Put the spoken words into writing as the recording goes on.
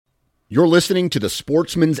You're listening to the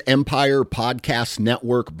Sportsman's Empire Podcast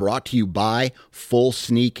Network, brought to you by Full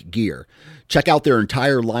Sneak Gear. Check out their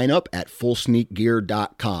entire lineup at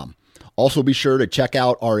fullsneakgear.com. Also be sure to check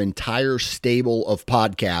out our entire stable of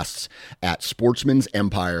podcasts at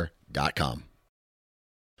sportsmansempire.com.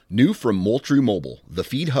 New from Moultrie Mobile, the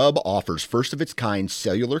Feed Hub offers first-of-its-kind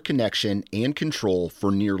cellular connection and control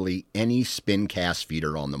for nearly any spin cast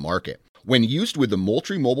feeder on the market. When used with the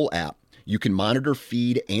Moultrie Mobile app, you can monitor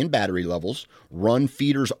feed and battery levels, run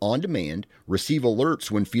feeders on demand, receive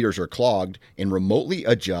alerts when feeders are clogged, and remotely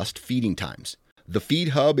adjust feeding times. The Feed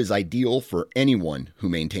Hub is ideal for anyone who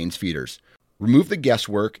maintains feeders. Remove the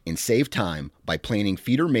guesswork and save time by planning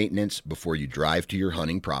feeder maintenance before you drive to your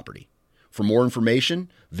hunting property. For more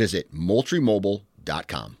information, visit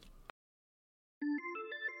moultriemobile.com.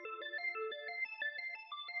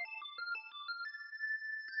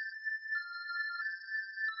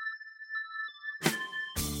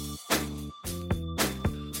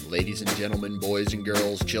 Ladies and gentlemen, boys and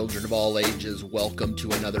girls, children of all ages, welcome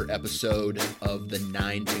to another episode of the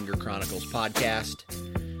Nine Finger Chronicles podcast.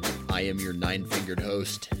 I am your nine-fingered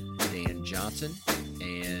host, Dan Johnson,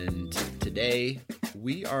 and today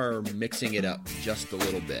we are mixing it up just a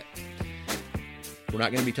little bit. We're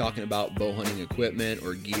not going to be talking about bow hunting equipment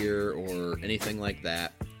or gear or anything like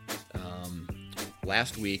that.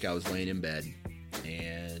 Last week I was laying in bed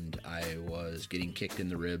and I was getting kicked in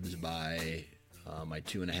the ribs by my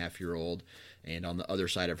 2.5-year-old, and on the other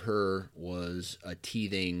side of her was a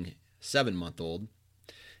teething 7-month-old,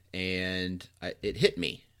 and it hit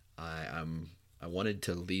me. I wanted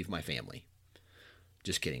to leave my family.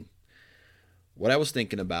 Just kidding. What I was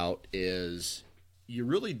thinking about is you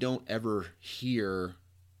really don't ever hear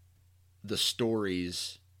the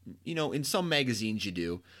stories, in some magazines you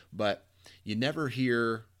do, but you never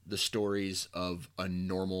hear the stories of a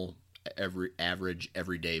normal, average,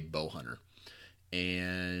 everyday bow hunter.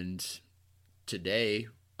 And today,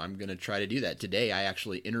 I'm going to try to do that. Today, I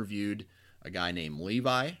actually interviewed a guy named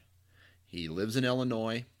Levi. He lives in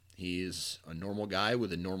Illinois. He's a normal guy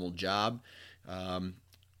with a normal job.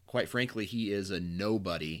 Quite frankly, he is a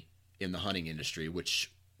nobody in the hunting industry,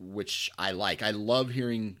 which I like. I love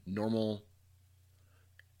hearing normal,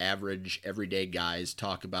 average, everyday guys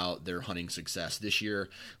talk about their hunting success. This year,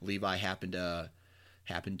 Levi happened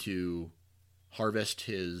to harvest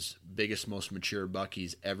his biggest, most mature buck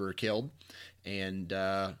he's ever killed, and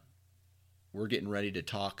we're getting ready to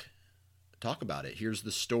talk about it. Here's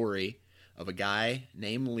the story of a guy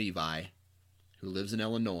named Levi who lives in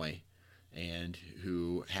Illinois and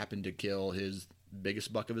who happened to kill his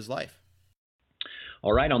biggest buck of his life.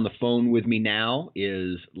 All right, on the phone with me now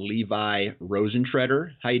is Levi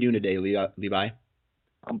Rosenschroeder. How you doing today, Levi?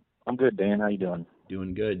 I'm good, Dan. How you doing?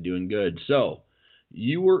 Doing good. So,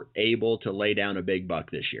 you were able to lay down a big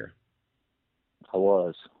buck this year. I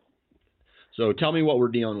was. So tell me what we're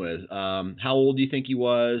dealing with. How old do you think he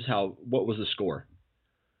was? What was the score?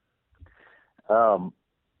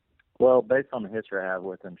 Well, based on the history I have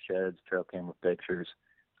with him, sheds, trail camera pictures,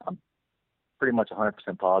 I'm pretty much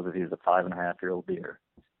 100% positive he's a 5.5-year-old deer.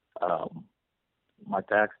 My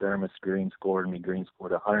taxidermist green scored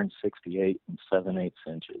 168 7/8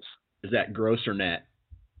 inches. Is that gross or net?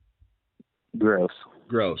 Gross,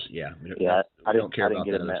 yeah. Yeah, I didn't get a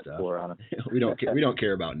net score on it. we don't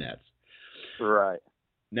care about nets. Right.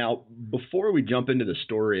 Now, before we jump into the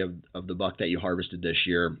story of the buck that you harvested this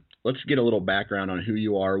year, let's get a little background on who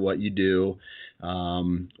you are, what you do,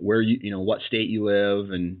 where what state you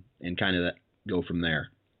live, and kind of go from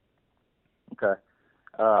there. Okay.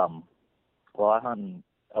 Well, I hunt in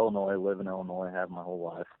Illinois, live in Illinois, have my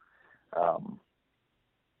whole life.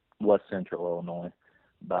 West Central Illinois,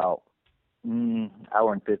 about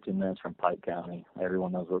hour and 15 minutes from Pike County.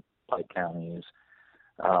 Everyone knows what Pike County is.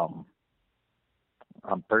 I'm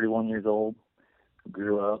 31 years old,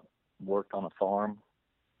 grew up, worked on a farm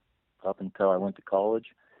up until I went to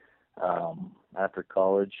college. After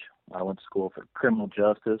college, I went to school for criminal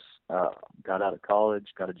justice, got out of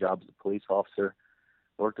college, got a job as a police officer,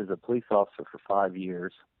 worked as a police officer for 5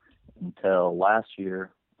 years until last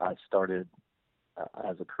year I started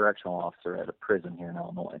as a correctional officer at a prison here in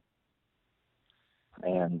Illinois.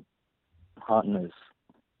 And hunting has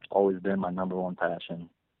always been my number one passion,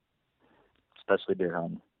 especially deer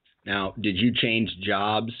hunting. Now, did you change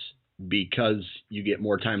jobs because you get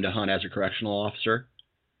more time to hunt as a correctional officer?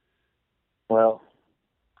 Well,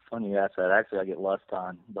 funny you ask that. Actually, I get less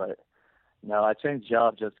time, but no, I changed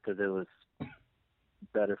jobs just because it was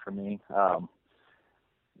better for me.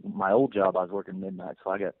 My old job, I was working midnight, so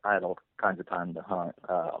I had all kinds of time to hunt.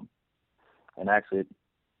 And actually,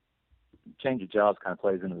 change of jobs kind of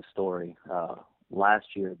plays into the story. last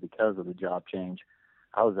year, because of the job change,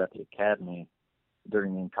 I was at the academy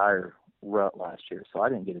during the entire rut last year, so I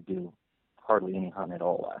didn't get to do hardly any hunting at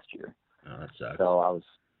all last year. Oh, that sucks. So I was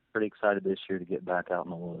pretty excited this year to get back out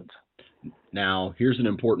in the woods. Now, here's an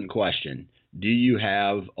important question. Do you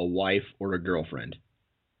have a wife or a girlfriend?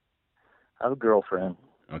 I have a girlfriend.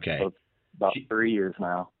 Okay. So it's about 3 years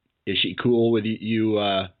now. Is she cool with you?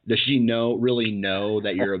 Does she really know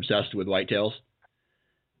that you're obsessed with whitetails?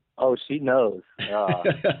 Oh, she knows.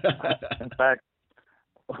 In fact,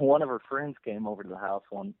 one of her friends came over to the house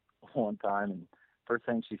one time, and first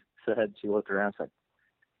thing she said, she looked around, and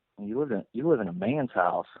said, "You live in a man's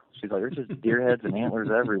house." She's like, "There's just deer heads and antlers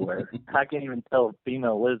everywhere. I can't even tell if a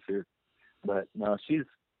female lives here." But no, she's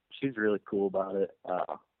really cool about it.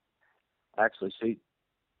 Actually, she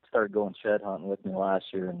started going shed hunting with me last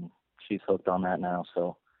year, and she's hooked on that now.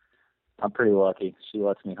 So I'm pretty lucky. She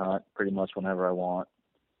lets me hunt pretty much whenever I want.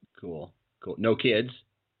 Cool. No kids?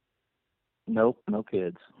 Nope, no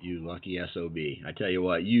kids. You lucky SOB. I tell you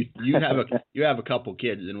what, you have a couple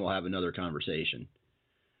kids, and we'll have another conversation.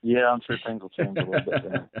 Yeah, I'm sure things will change a little bit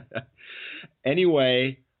there.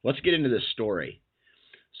 Anyway, let's get into this story.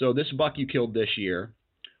 So this buck you killed this year,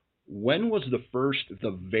 when was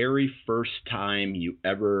the very first time you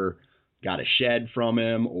ever got a shed from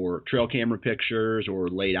him, or trail camera pictures, or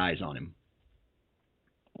laid eyes on him?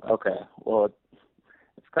 Okay, well,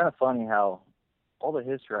 it's kind of funny how all the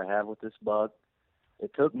history I have with this buck,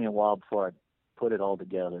 it took me a while before I put it all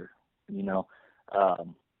together. I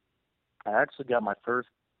actually got my first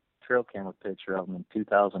trail camera picture of him in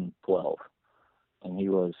 2012, and he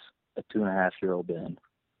was a 2.5-year-old then.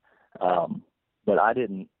 But I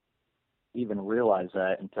didn't even realize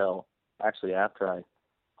that until actually after I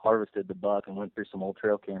harvested the buck and went through some old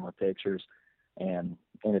trail camera pictures and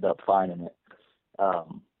ended up finding it.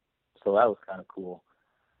 So that was kind of cool.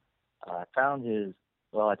 I found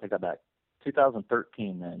I take that back,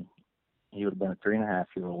 2013 then. He would have been a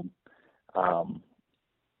 3.5-year-old.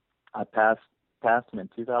 I passed him in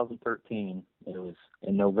 2013. It was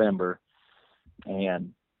in November,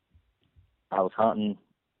 and I was hunting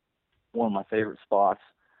one of my favorite spots,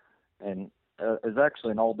 and it's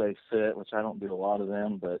actually an all-day sit, which I don't do a lot of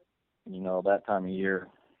them, but that time of year,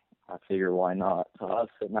 I figure why not. So I was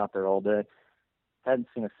sitting out there all day, hadn't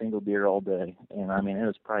seen a single deer all day, and I mean it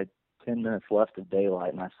was probably 10 minutes left of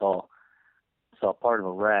daylight, and I saw part of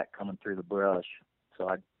a rack coming through the brush. So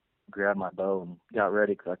I grabbed my bow and got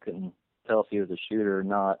ready because I couldn't tell if he was a shooter or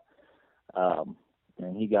not.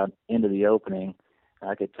 And he got into the opening, and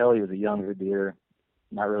I could tell he was a younger deer,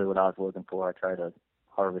 not really what I was looking for. I try to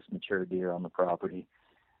harvest mature deer on the property.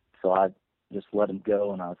 So I just let him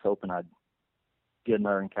go, and I was hoping I'd get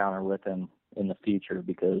another encounter with him in the future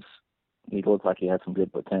because he looked like he had some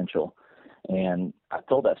good potential. And I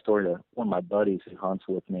told that story to one of my buddies who hunts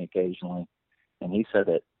with me occasionally, and he said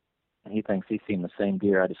that he thinks he's seen the same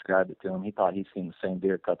deer. I described it to him. He thought he'd seen the same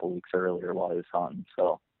deer a couple of weeks earlier while he was hunting.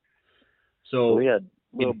 So we had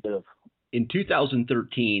a little bit of. In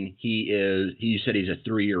 2013, you said he's a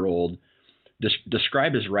 3-year-old.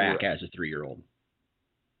 Describe his rack as a 3-year-old.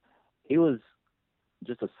 He was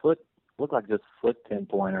just looked like just a slick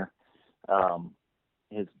 10-pointer.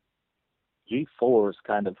 His G4s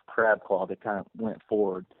kind of crab claw. They kind of went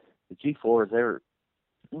forward. The G4s,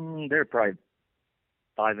 they're probably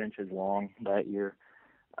 5 inches long that year.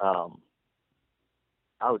 I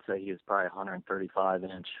would say he was probably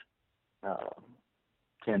 135-inch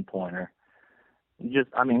 10-pointer. He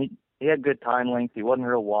had good time length. He wasn't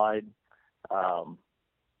real wide.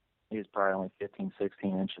 He was probably only 15,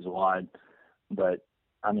 16 inches wide. But,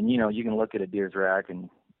 you can look at a deer's rack, and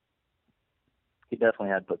he definitely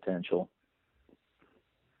had potential.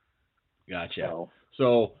 Gotcha.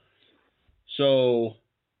 So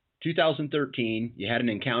 2013, you had an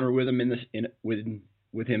encounter with him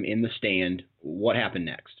with him in the stand. What happened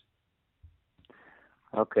next?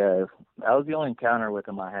 Okay, that was the only encounter with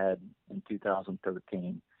him I had in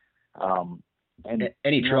 2013.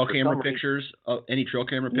 Any trail camera pictures? Any trail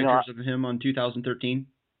camera pictures of him on 2013?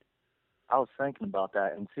 I was thinking about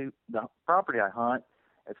that, and see, the property I hunt,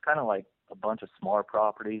 it's kind of like a bunch of smaller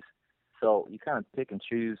properties, so you kind of pick and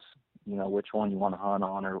choose, which one you want to hunt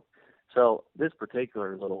on. So this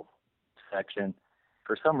particular little section,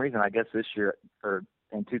 for some reason, I guess this year or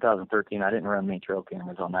in 2013, I didn't run any trail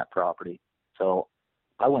cameras on that property. So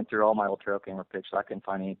I went through all my old trail camera pictures. I couldn't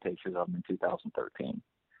find any pictures of them in 2013.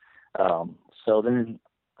 So then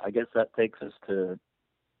I guess that takes us to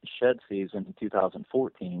shed season in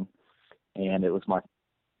 2014, and it was my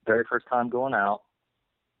very first time going out,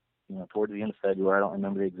 towards the end of February. I don't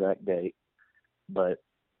remember the exact date, but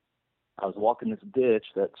I was walking this ditch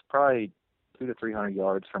that's probably to 300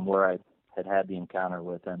 yards from where I had the encounter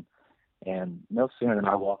with him. And no sooner than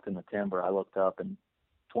I walked in the timber, I looked up, and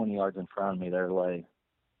 20 yards in front of me, there lay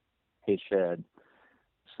his shed.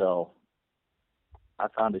 So I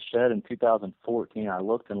found his shed in 2014. I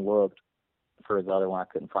looked and looked for his other one. I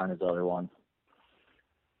couldn't find his other one.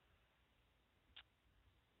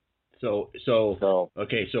 So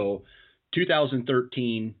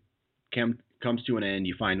 2013 comes to an end.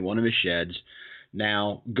 You find one of his sheds.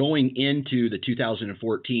 Now, going into the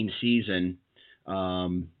 2014 season,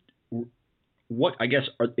 what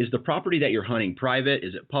is the property that you're hunting private?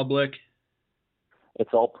 Is it public? It's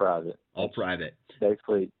all private. All private.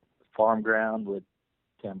 Basically, farm ground with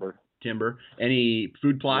timber. Any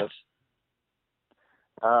food plots?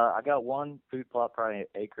 Yep. I got one food plot, probably an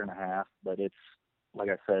acre and a half, but it's, like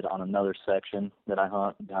I said, on another section that I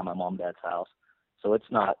hunt down my mom and dad's house. So it's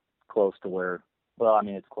not close to where, well, I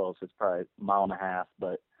mean, it's close. It's probably a mile and a half,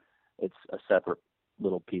 but it's a separate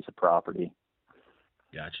little piece of property.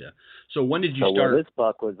 Gotcha. So when did you start? Where this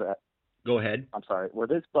buck was at. Go ahead. I'm sorry. Where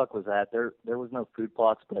this buck was at, there was no food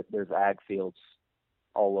plots, but there's ag fields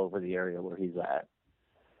all over the area where he's at.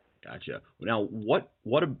 Gotcha. Now, what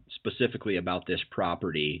specifically about this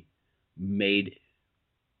property made,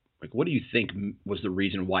 like, what do you think was the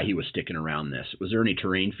reason why he was sticking around this? Was there any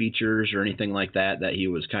terrain features or anything like that he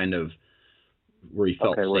was kind of, where he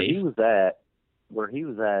felt safe? Where he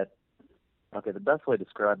was at, the best way to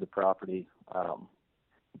describe the property,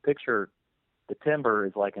 picture the timber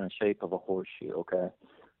is like in the shape of a horseshoe, okay?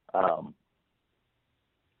 Now,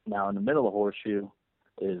 in the middle of the horseshoe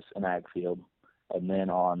is an ag field, and then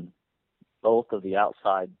on both of the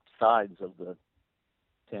outside sides of the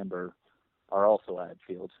timber are also ag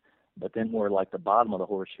fields. But then where like the bottom of the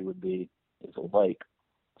horseshoe would be is a lake.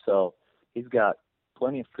 So he's got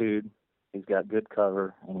plenty of food, he's got good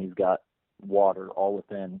cover, and he's got water all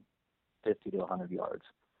within 50 to 100 yards.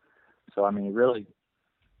 So, I mean, he really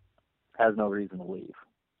has no reason to leave.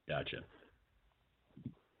 Gotcha.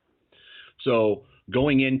 So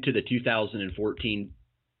going into the 2014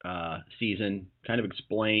 season, kind of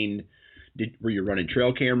explain, were you running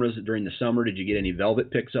trail cameras during the summer? Did you get any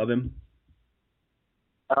velvet pics of him?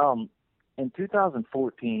 In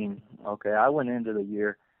 2014, I went into the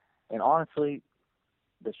year, and honestly,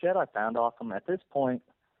 the shed I found off him, at this point,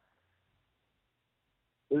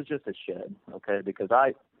 it was just a shed, because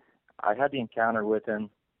I had the encounter with him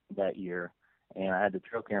that year, and I had the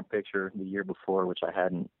trail cam picture the year before, which I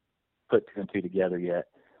hadn't put two and two together yet.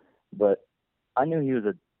 But I knew he was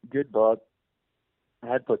a good buck,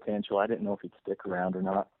 had potential. I didn't know if he'd stick around or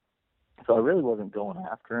not. So I really wasn't going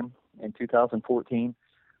after him in 2014.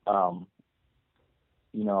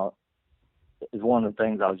 It's one of the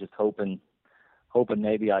things I was just hoping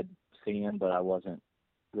maybe I'd see him, but I wasn't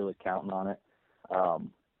really counting on it.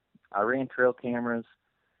 I ran trail cameras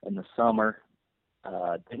in the summer.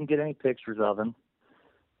 Didn't get any pictures of him.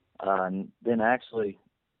 And then actually,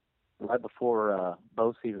 right before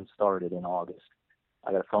bow season started in August,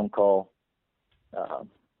 I got a phone call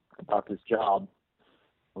about this job,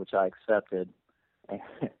 which I accepted. And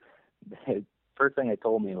the first thing they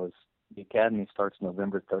told me was the academy starts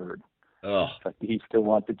November 3rd. Oh. Like, do you still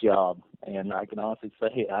want the job? And I can honestly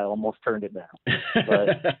say I almost turned it down.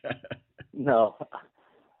 But no,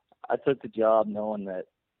 I took the job knowing that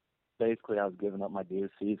basically I was giving up my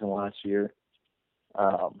deer season last year.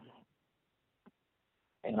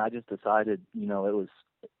 And I just decided, it was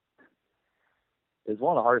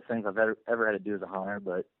one of the hardest things I've ever had to do as a hunter,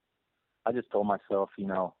 but I just told myself,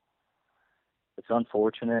 it's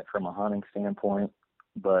unfortunate from a hunting standpoint,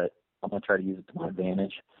 but I'm going to try to use it to my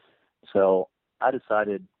advantage. So I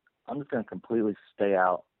decided I'm just going to completely stay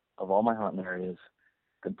out of all my hunting areas,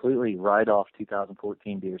 completely write off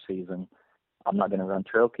 2014 deer season. I'm not going to run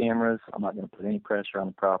trail cameras. I'm not going to put any pressure on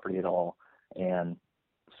the property at all, and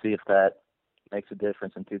see if that makes a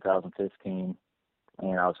difference in 2015.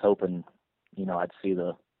 And I was hoping, I'd see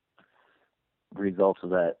the results of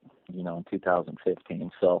that, in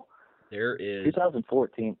 2015. So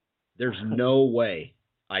 2014. There's no way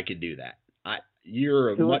I could do that.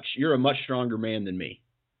 You're a much stronger man than me.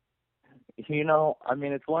 It's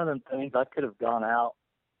one of them things. I could have gone out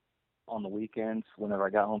on the weekends whenever I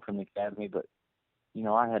got home from the academy, but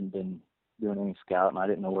I hadn't been doing any scouting. I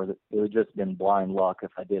didn't know it would just been blind luck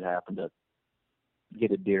if I did happen to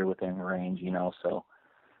get a deer within range, so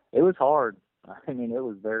it was hard. It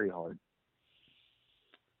was very hard.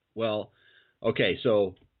 Well, okay,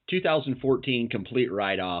 so 2014 complete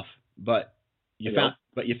write-off, but you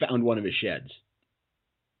found one of his sheds.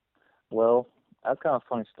 Well, that's kind of a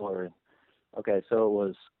funny story. Okay, so it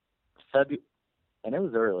was February, and it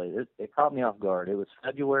was early. It caught me off guard. It was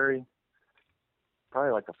February,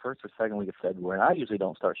 probably like the first or second week of February. And I usually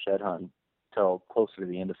don't start shed hunting till closer to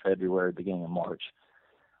the end of February, beginning of March.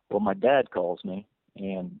 Well, my dad calls me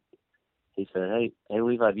and he said, hey,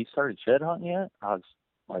 Levi, have you started shed hunting yet? I was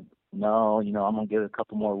like, no, I'm gonna give it a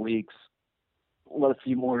couple more weeks, let a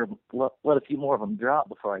few more of them drop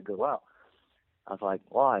before I go out. I was like,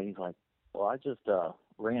 why? He's like, well, I just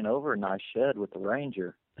ran over a nice shed with the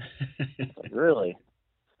Ranger. I was like, really?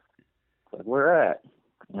 I was like, where at?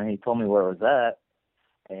 And he told me where it was at,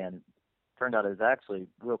 and it turned out it was actually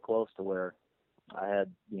real close to where I had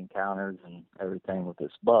the encounters and everything with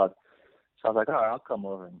this buck. So I was like, all right, I'll come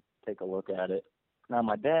over and take a look at it. Now,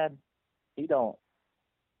 my dad, he goes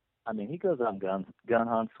on gun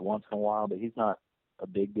hunts once in a while, but he's not a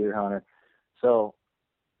big deer hunter. So,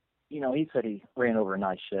 he said he ran over a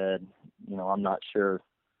nice shed. I'm not sure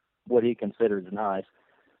what he considers nice.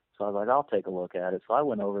 So I was like, I'll take a look at it. So I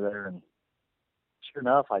went over there, and sure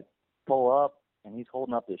enough, I pull up, and he's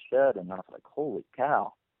holding up this shed, and I was like, holy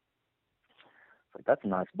cow. It's like, that's a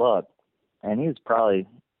nice buck. And he was probably,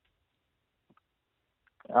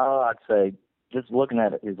 I'd say, just looking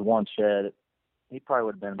at his one shed, he probably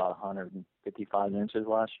would have been about 155 inches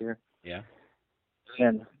last year. Yeah.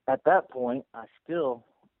 And at that point, I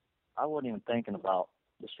wasn't even thinking about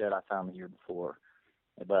the shed I found the year before.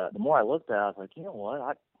 But the more I looked at it, I was like, you know what?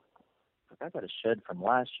 I got a shed from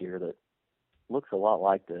last year that looks a lot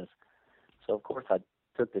like this. So, of course, I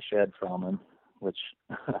took the shed from him, which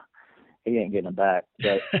he ain't getting it back.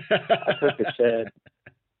 But I took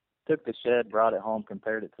the shed, brought it home,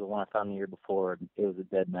 compared it to the one I found the year before, and it was a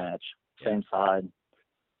dead match. Same side,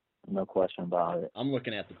 no question about it. I'm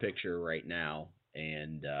looking at the picture right now,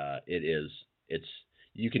 and it's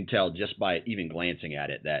you can tell just by even glancing at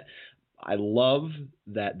it that I love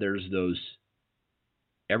that there's those.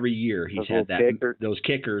 Every year he's had those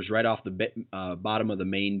kickers right off the bottom of the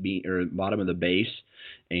main beam or bottom of the base,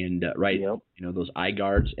 and those eye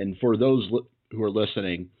guards. And for those who are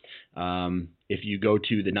listening, if you go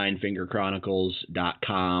to the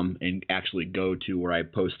ninefingerchronicles.com and actually go to where I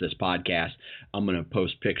post this podcast, I'm going to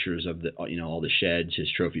post pictures of all the sheds, his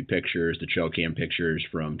trophy pictures, the trail cam pictures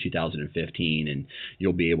from 2015, and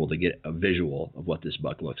you'll be able to get a visual of what this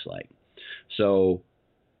buck looks like. So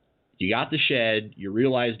you got the shed, you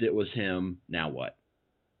realized it was him, now what?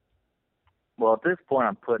 Well, at this point,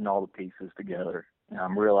 I'm putting all the pieces together, and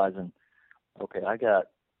I'm realizing, okay, I got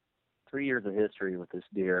 3 years of history with this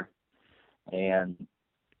deer, and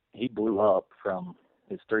he blew up from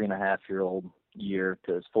his 3.5-year-old year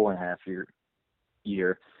to his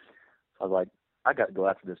 4.5-year. So I was like, I got to go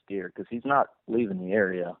after this deer because he's not leaving the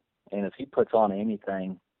area, and if he puts on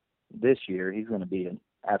anything this year, he's going to be an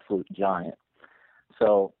absolute giant.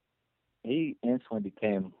 So he instantly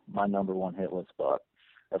became my number one hitless buck.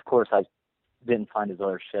 Of course, I didn't find his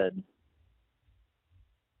other shed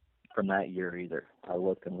from that year either. I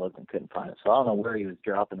looked and couldn't find it. So I don't know where he was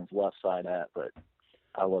dropping his left side at, but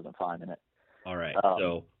I wasn't finding it. All right.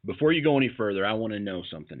 So before you go any further, I want to know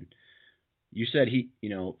something. You said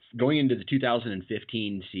going into the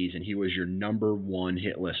 2015 season, he was your number one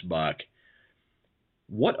hitless buck.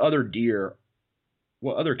 What other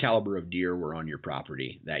caliber of deer were on your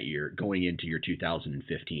property that year going into your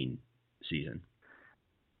 2015 season?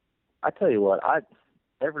 I tell you what,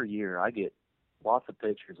 every year I get lots of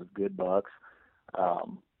pictures of good bucks.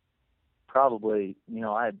 Probably,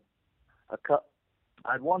 I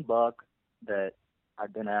had one buck that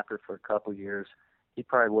I'd been after for a couple years. He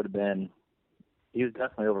was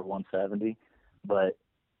definitely over 170, but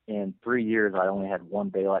in 3 years I only had one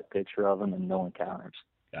daylight picture of him and no encounters.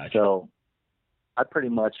 Gotcha. So I pretty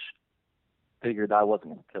much figured I wasn't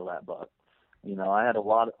going to kill that buck. I had a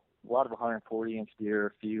lot of 140-inch deer,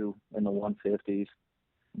 a few in the 150s,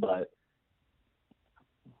 but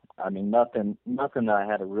I mean nothing that I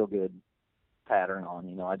had a real good pattern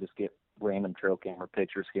on. I just get random trail camera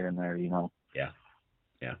pictures here and there. Yeah.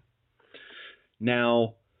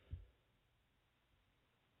 Now,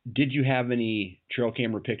 did you have any trail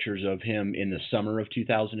camera pictures of him in the summer of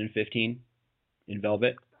 2015 in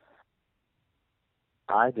Velvet?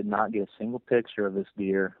 I did not get a single picture of this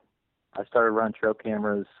deer. I started running trail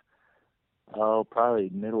cameras, probably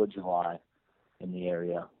middle of July in the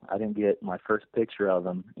area. I didn't get my first picture of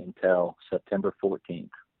him until September 14th.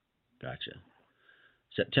 Gotcha.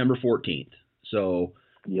 September 14th. So,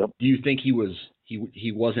 yep. Do you think he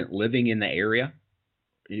wasn't living in the area?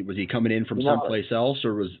 Was he coming in from someplace else,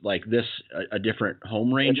 or was like this a different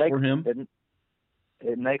home range for him?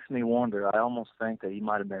 It makes me wonder. I almost think that he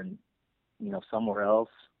might have been, somewhere else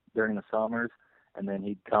during the summers, and then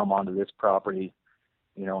he'd come onto this property,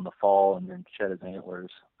 in the fall and then shed his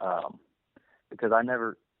antlers. Because I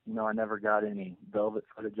never I never got any velvet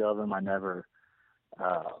footage of him. I never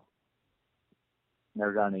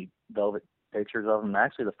got any velvet pictures of him.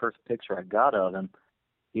 Actually, the first picture I got of him,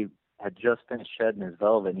 he had just finished shedding his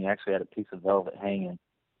velvet, and he actually had a piece of velvet hanging.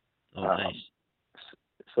 Oh, nice.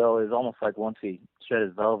 So it was almost like once he shed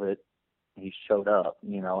his velvet, he showed up,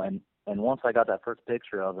 and once I got that first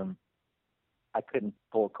picture of him, I couldn't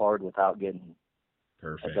pull a card without getting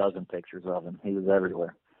Perfect. a dozen pictures of him. He was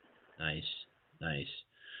everywhere. Nice.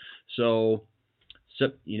 So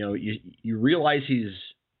you realize he's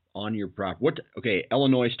on your property. Okay,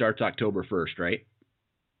 Illinois starts October 1st, right?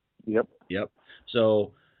 Yep.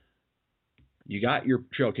 So you got your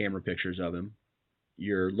trail camera pictures of him.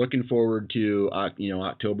 You're looking forward to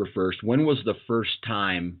October 1st. When was the first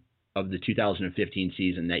time of the 2015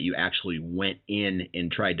 season that you actually went in and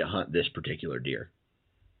tried to hunt this particular deer?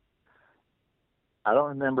 I don't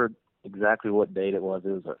remember exactly what date it was.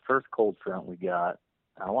 It was the first cold front we got.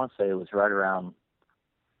 I want to say it was right around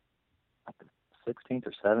like the 16th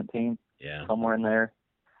or 17th, somewhere in there.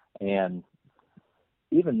 And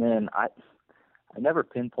even then, I never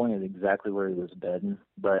pinpointed exactly where he was bedding,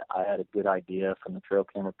 but I had a good idea from the trail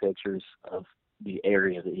camera pictures of the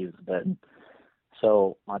area that he was bedding.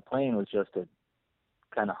 So my plan was just to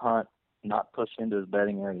kind of hunt, not push into his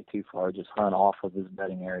bedding area too far, just hunt off of his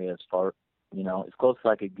bedding area as far, as close as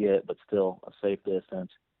I could get, but still a safe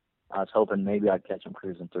distance. I was hoping maybe I'd catch him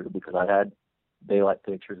cruising through because I had daylight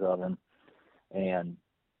pictures of him. And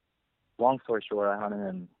long story short, I hunted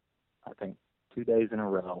him, I think, 2 days in a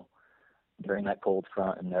row during that cold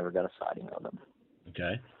front and never got a sighting of him.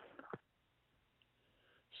 Okay.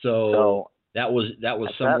 So that was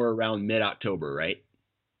somewhere around mid-October, right?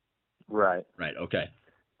 Right. Right. Okay.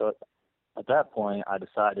 So at that point, I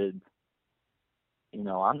decided,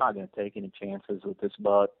 I'm not going to take any chances with this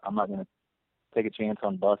buck. I'm not going to take a chance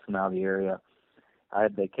on busting out of the area. I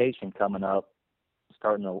had vacation coming up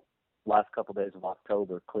starting the last couple of days of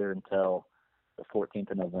October, clear until the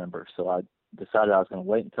 14th of November. So I decided I was going to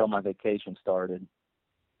wait until my vacation started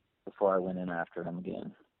before I went in after him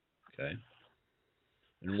again. Okay.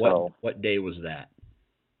 And what day was that?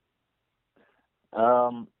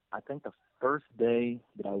 I think the first day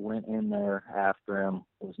that I went in there after him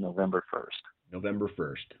was November 1st. November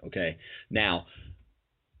 1st. Okay. Now,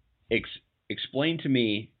 explain to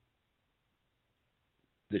me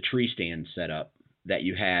the tree stand setup that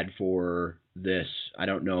you had for this. I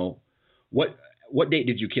don't know. What date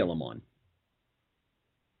did you kill him on?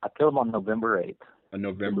 I killed him on November 8th. On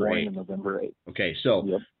November 8th. November 8th. Okay, so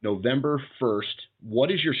yep. November 1st, what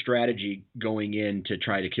is your strategy going in to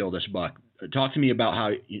try to kill this buck? Talk to me about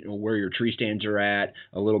how, where your tree stands are at,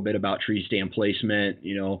 a little bit about tree stand placement,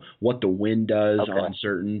 what the wind does on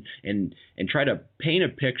certain, and try to paint a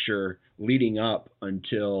picture leading up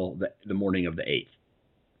until the morning of the 8th.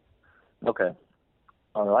 Okay.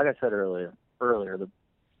 Like I said earlier, the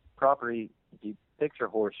property, if you picture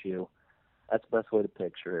horseshoe, that's the best way to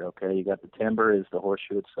picture it, okay? You got the timber is the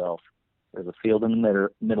horseshoe itself. There's a field in the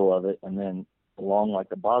middle of it, and then along like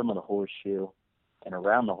the bottom of the horseshoe and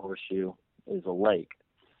around the horseshoe is a lake.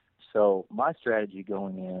 So my strategy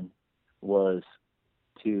going in was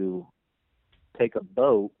to take a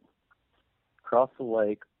boat, cross the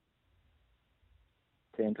lake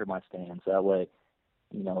to enter my stands. That way,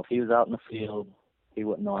 if he was out in the field, he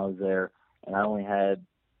wouldn't know I was there, and I only had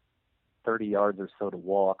 30 yards or so to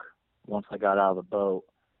walk once I got out of the boat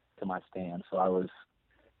to my stand. So it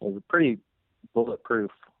was a pretty bulletproof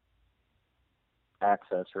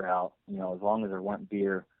access route, as long as there weren't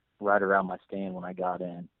deer right around my stand when I got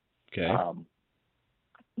in. Okay.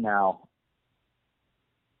 Now,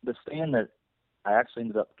 the stand that I actually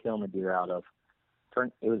ended up killing the deer out of,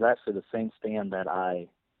 it was actually the same stand that I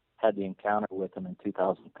had the encounter with him in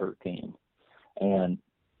 2013. And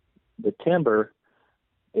the timber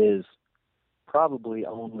is probably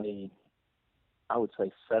only, I would say,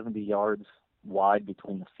 70 yards wide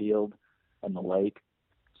between the field and the lake.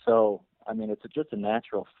 So, it's just a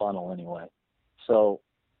natural funnel anyway. So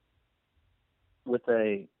with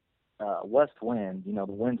a west wind, the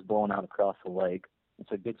wind's blowing out across the lake.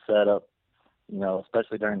 It's a good setup,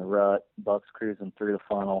 especially during the rut, bucks cruising through the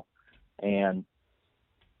funnel. And,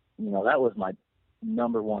 that was my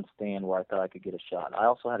number one stand where I thought I could get a shot. I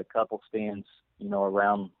also had a couple stands,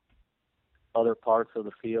 around other parts of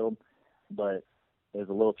the field, but it was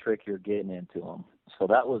a little trickier getting into them. So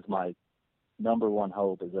that was my number one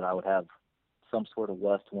hope, is that I would have some sort of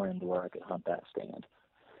west wind where I could hunt that stand.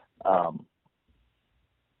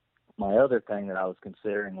 My other thing that I was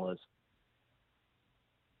considering was,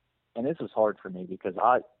 and this was hard for me because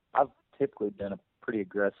I've typically been a pretty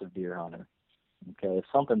aggressive deer hunter. Okay, if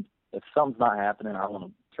something if something's not happening, I want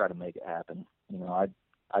to try to make it happen. You know,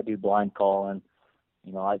 I do blind calling.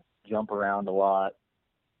 You know, I jump around a lot.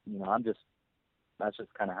 You know, that's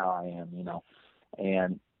just kind of how I am, you know.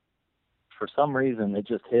 And for some reason, it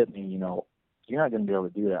just hit me, you know, you're not going to be able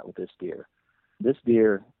to do that with this deer. This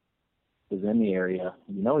deer is in the area.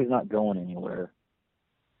 You know he's not going anywhere.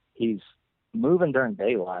 He's moving during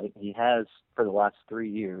daylight. He has for the last 3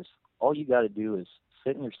 years. All you got to do is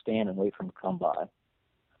sit in your stand and wait for him to come by.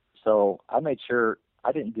 So I made sure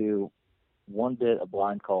I didn't do one bit of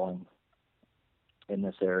blind calling in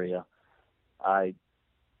this area. I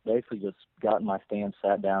basically just got in my stand,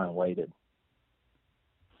 sat down, and waited.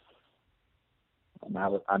 And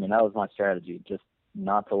that was my strategy, just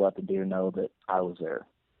not to let the deer know that I was there.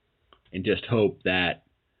 And just hope that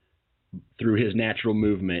through his natural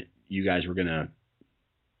movement, you guys were going to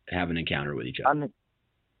have an encounter with each other.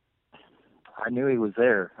 I knew he was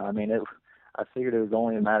there. I figured it was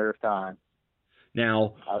only a matter of time.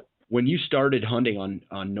 Now, when you started hunting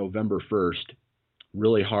on November 1st,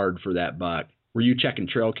 really hard for that buck, were you checking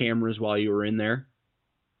trail cameras while you were in there?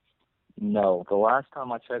 No. The last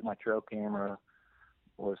time I checked my trail camera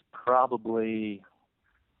was probably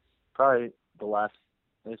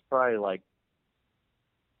like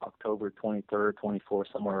October 23rd, 24th,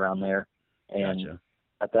 somewhere around there. And Gotcha.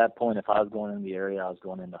 At that point, if I was going in the area, I was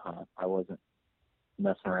going in to hunt. I wasn't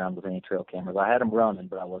messing around with any trail cameras. I had them running,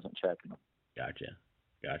 but I wasn't checking them. Gotcha.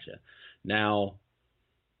 Now,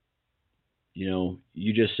 you know,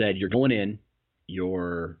 you just said you're going in,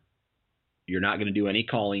 you're not going to do any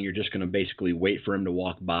calling. You're just going to basically wait for him to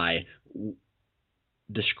walk by.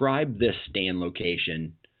 Describe this stand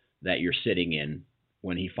location that you're sitting in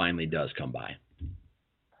when he finally does come by.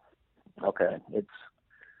 Okay. It's,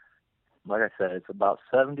 like I said, it's about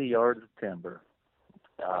 70 yards of timber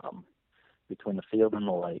between the field and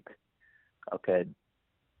the lake. Okay.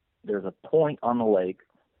 There's a point on the lake,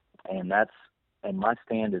 and my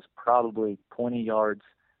stand is probably 20 yards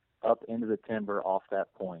up into the timber off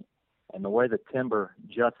that point. And the way the timber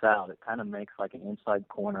juts out, it kind of makes like an inside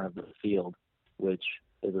corner of the field, which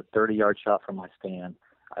is a 30-yard shot from my stand.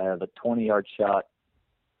 I have a 20-yard shot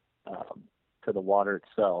to the water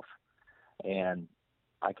itself, and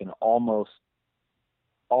I can almost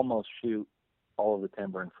shoot all of the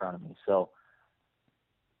timber in front of me. So,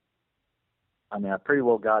 I mean, I pretty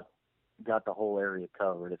well got the whole area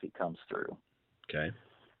covered if he comes through. Okay.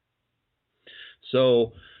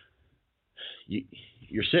 So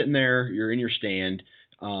you're sitting there, you're in your stand.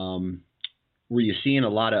 Were you seeing a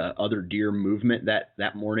lot of other deer movement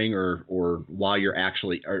that morning, or while you're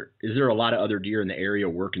actually, or is there a lot of other deer in the area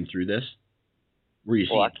working through this? Were you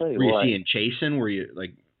seeing chasing? Were you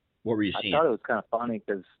like, what were you seeing? I thought it was kind of funny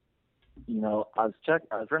because, you know, I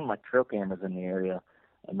was running my trail cameras in the area,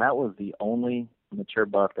 and that was the only mature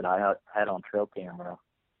buck that I had on trail camera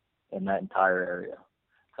in that entire area.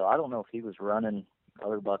 So I don't know if he was running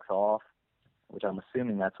other bucks off, which I'm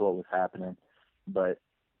assuming that's what was happening, but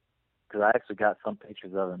because I actually got some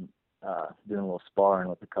pictures of him doing a little sparring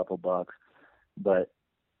with a couple bucks. But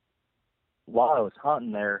while I was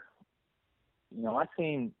hunting there, you know, I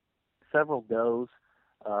seen several does.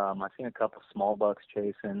 I seen a couple small bucks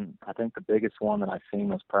chasing. I think the biggest one that I seen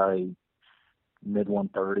was probably mid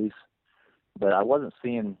 130s, but I wasn't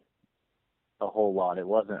seeing a whole lot. It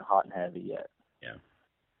wasn't hot and heavy yet. Yeah.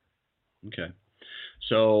 Okay.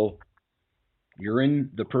 So you're in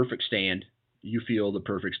the perfect stand. You feel the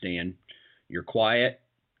perfect stand. You're quiet.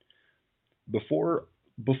 Before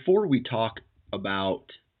we talk about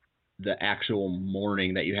the actual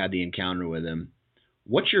morning that you had the encounter with him,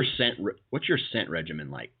 what's your scent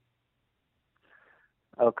regimen like?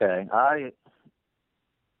 Okay, I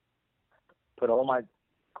put all my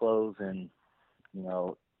clothes in, you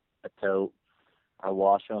know, a tote. I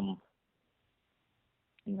wash them,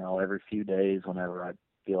 you know, every few days whenever I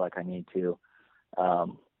feel like I need to.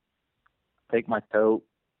 Take my tote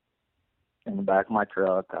in the back of my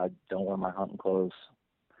truck. I don't wear my hunting clothes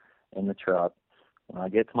in the truck. When I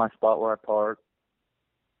get to my spot where I park,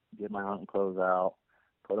 get my hunting clothes out,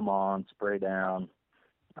 put them on, spray down.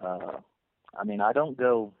 I mean, I don't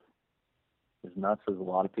go as nuts as a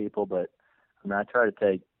lot of people, but I mean, I try to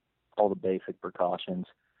take all the basic precautions.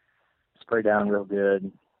 Spray down real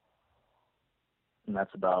good, and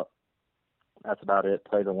that's about it.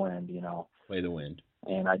 Play the wind, you know. Play the wind.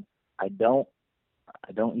 And I don't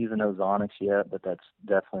use an ozonics yet, but that's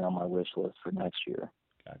definitely on my wish list for next year.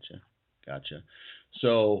 Gotcha.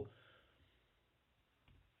 So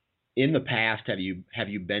in the past, have you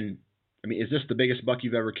been, I mean, is this the biggest buck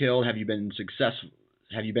you've ever killed? Have you been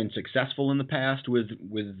successful in the past with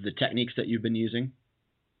the techniques that you've been using?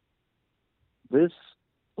 This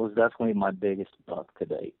was definitely my biggest buck to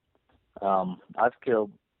date. I've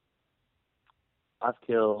killed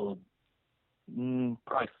probably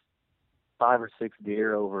 5 or 6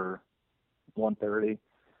 deer over 130.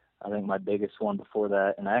 I think my biggest one before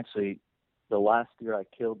that, and actually the last deer I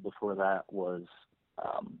killed before that was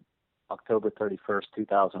October 31st,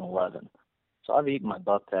 2011. So I've eaten my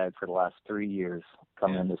buck tag for the last 3 years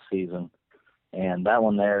coming in this season, and that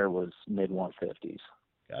one there was mid 150s.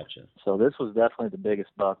 Gotcha. So this was definitely the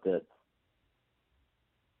biggest buck that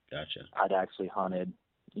Gotcha. I'd actually hunted,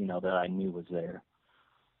 that I knew was there.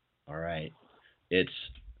 All right. It's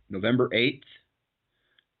November 8th.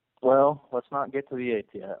 Well, let's not get to the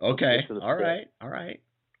 8th yet. Okay. All right.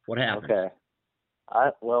 What happened? Okay.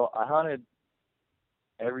 I hunted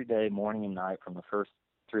every day, morning and night, from the 1st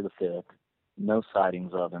through the 5th. No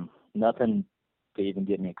sightings of him. Nothing to even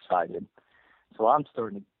get me excited. So I'm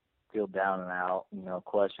starting to feel down and out,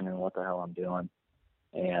 questioning what the hell I'm doing.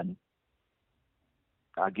 And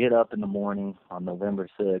I get up in the morning on November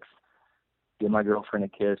 6th, give my girlfriend a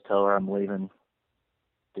kiss, tell her I'm leaving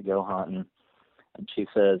to go hunting. And she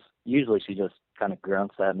says, usually she just kind of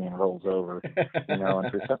grunts at me and rolls over,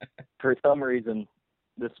 and for some reason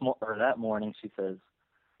that morning she says,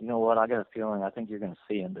 you know what, I got a feeling I think you're going to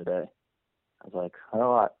see him today. I was like,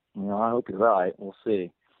 oh, I hope you're right. We'll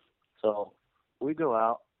see. So I go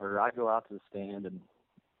out to the stand and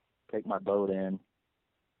take my boat in.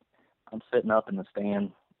 I'm sitting up in the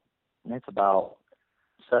stand, and it's about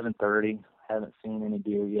 7:30. Haven't seen any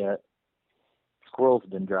deer yet. Squirrels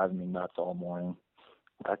have been driving me nuts all morning.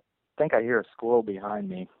 I think I hear a squirrel behind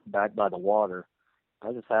me back by the water.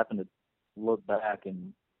 I just happened to look back,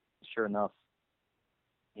 and sure enough,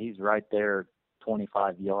 he's right there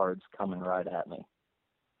 25 yards coming right at me.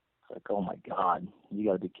 It's like, oh my God, you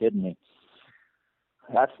got to be kidding me.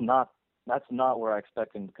 That's not where I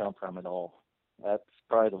expect him to come from at all. That's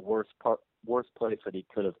probably the worst place that he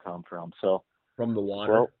could have come from. So from the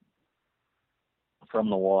water. Well, from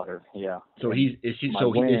the water, yeah. So was he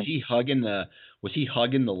hugging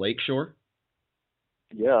the lake shore?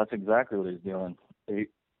 Yeah, that's exactly what he's doing. He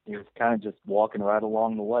was kind of just walking right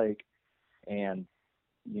along the lake, and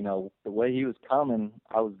the way he was coming,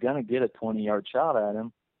 I was gonna get a 20-yard shot at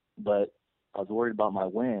him, but I was worried about my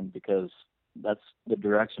wind because that's the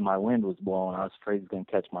direction my wind was blowing. I was afraid he was gonna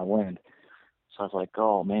catch my wind. So I was like,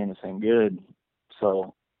 oh man, this ain't good.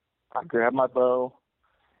 So I grabbed my bow,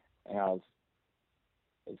 and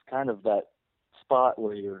it's kind of that spot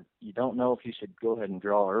where you don't know if you should go ahead and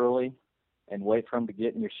draw early and wait for him to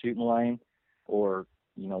get in your shooting lane, or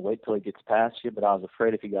wait till he gets past you. But I was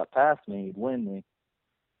afraid if he got past me, he'd win me.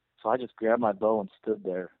 So I just grabbed my bow and stood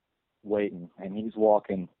there waiting, and he's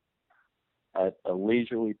walking at a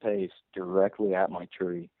leisurely pace directly at my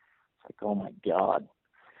tree. It's like, oh my God.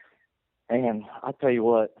 And I tell you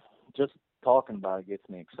what, just talking about it gets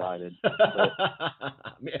me excited.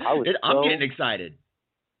 I'm getting excited.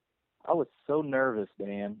 I was so nervous,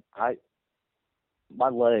 Dan. My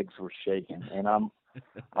legs were shaking, and I'm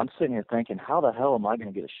sitting here thinking, how the hell am I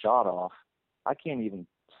going to get a shot off? I can't even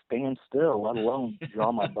stand still, let alone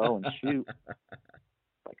draw my bow and shoot.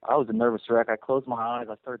 Like, I was a nervous wreck. I closed my eyes.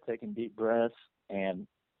 I started taking deep breaths, and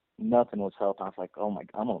nothing was helping. I was like, oh my,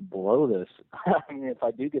 I'm going to blow this. I mean, if I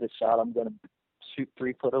do get a shot, I'm going to shoot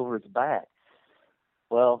 3 foot over his back.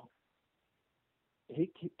 Well, he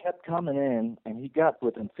kept coming in, and he got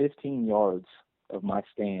within 15 yards of my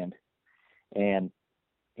stand, and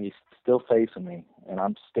he's still facing me, and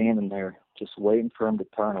I'm standing there just waiting for him to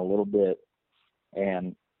turn a little bit,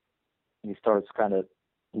 and he starts kind of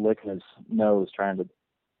licking his nose trying to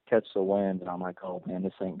catch the wind, and I'm like, oh man,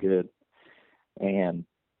 this ain't good. And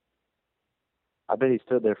I bet he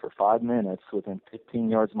stood there for 5 minutes within 15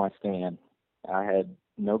 yards of my stand. I had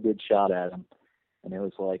no good shot at him, and it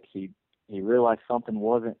was like he realized something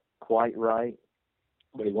wasn't quite right,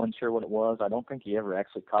 but he wasn't sure what it was. I don't think he ever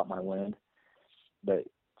actually caught my wind, but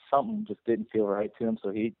something just didn't feel right to him,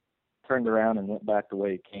 so he turned around and went back the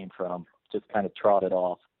way he came from, just kind of trotted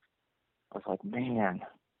off. I was like, man,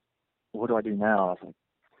 what do I do now? I was like,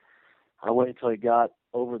 I waited till he got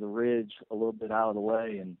over the ridge a little bit out of the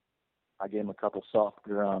way, and I gave him a couple soft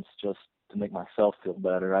grunts just to make myself feel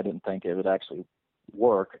better. I didn't think it would actually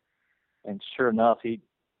work. And sure enough, he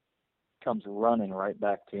comes running right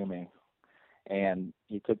back to me. And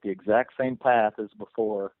he took the exact same path as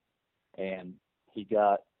before, and he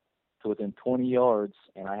got to within 20 yards,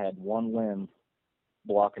 and I had one limb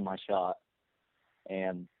blocking my shot.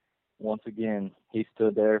 And once again, he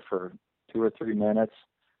stood there for 2 or 3 minutes,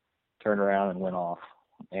 turned around and went off.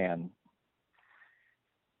 And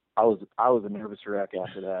I was a nervous wreck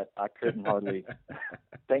after that. I couldn't hardly.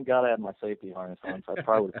 Thank God I had my safety harness on, so I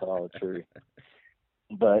probably would have fell out of the tree.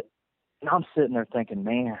 But now I'm sitting there thinking,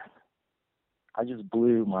 man, I just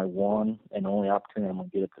blew my one and only opportunity I'm gonna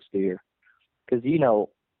get at this deer. Because you know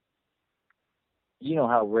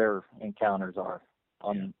how rare encounters are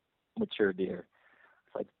on mature deer.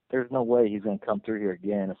 It's like there's no way he's gonna come through here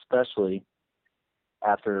again, especially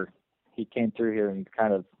after he came through here and he's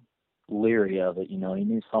kind of leery of it. He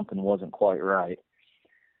knew something wasn't quite right.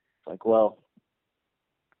 It's like, well,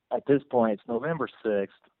 at this point, it's November 6th.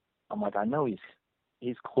 I'm like, I know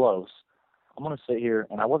he's close. I'm going to sit here,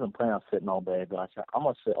 and I wasn't planning on sitting all day, but I said, I'm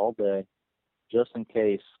going to sit all day just in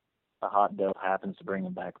case a hot doe happens to bring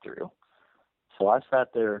him back through. So I sat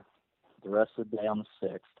there the rest of the day on the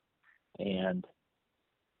 6th and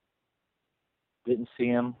didn't see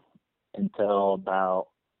him until about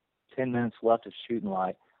 10 minutes left of shooting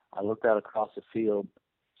light. I looked out across the field,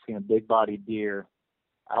 seen a big-bodied deer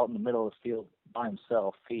out in the middle of the field by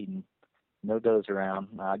himself feeding, no does around.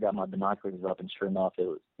 I got my binoculars up, and sure enough, it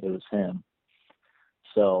was him.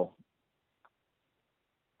 So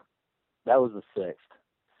that was the 6th.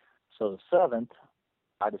 So the 7th,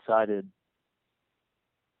 I decided,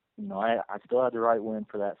 I still had the right wind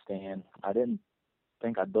for that stand. I didn't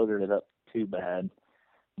think I boogered it up too bad,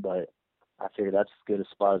 but I figured that's as good a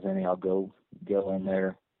spot as any. I'll go in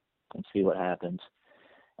there and see what happens.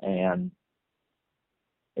 And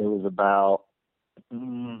it was about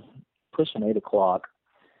pushing 8 o'clock,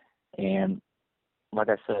 and like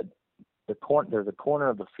I said, there's a corner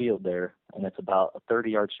of the field there, and it's about a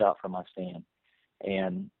 30-yard shot from my stand.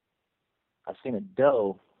 And I seen a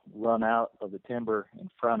doe run out of the timber in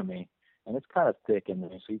front of me, and it's kind of thick in there,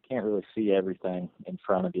 so you can't really see everything in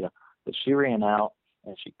front of you. But she ran out,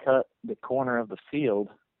 and she cut the corner of the field,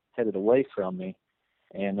 headed away from me,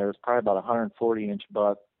 and there was probably about a 140-inch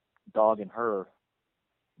buck dogging her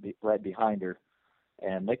right behind her.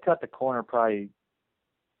 And they cut the corner probably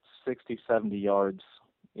 60, 70 yards.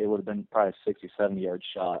 It would have been probably a 60, 70-yard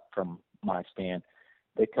shot from my stand.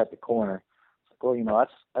 They cut the corner. Well,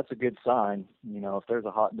 that's a good sign, if there's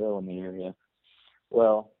a hot doe in the area.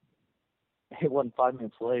 Well, it wasn't 5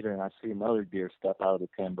 minutes later, and I see another deer step out of the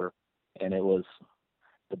timber, and it was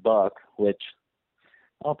the buck, which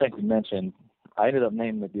I don't think we mentioned. I ended up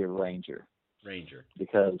naming the deer Ranger. Ranger.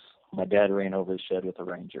 Because my dad ran over his shed with a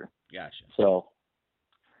Ranger. Gotcha. So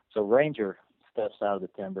Ranger steps out of the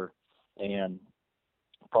timber and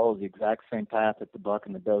follows the exact same path that the buck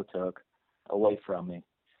and the doe took away from me.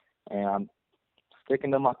 And I'm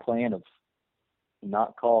sticking to my plan of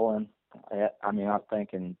not calling. I'm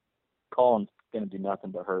thinking calling's going to do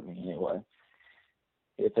nothing but hurt me anyway.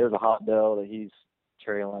 If there's a hot doe that he's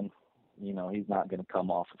trailing, he's not going to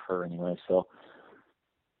come off of her anyway. So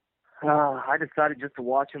I decided just to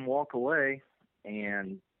watch him walk away.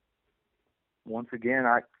 And once again,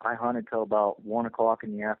 I hunted till about 1 o'clock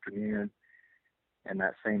in the afternoon in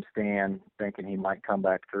that same stand, thinking he might come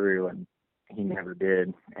back through, and he never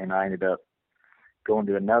did. And I ended up going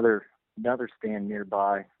to another stand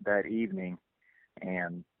nearby that evening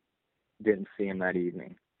and didn't see him that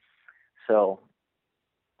evening. So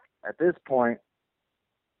at this point,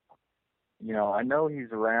 I know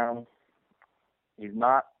he's around. He's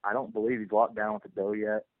not, I don't believe he's locked down with the doe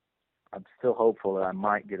yet. I'm still hopeful that I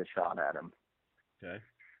might get a shot at him. Okay.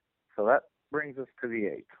 So that brings us to the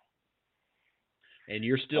 8th. And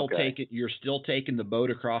you're still taking the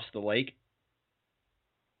boat across the lake?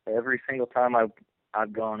 Every single time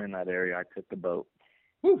I've gone in that area, I took the boat.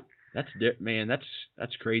 Whew.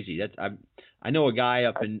 That's crazy. I know a guy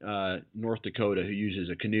up in North Dakota who uses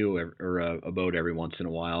a canoe or a boat every once in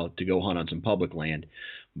a while to go hunt on some public land.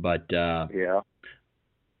 But yeah,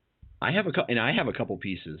 I have a couple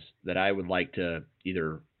pieces that I would like to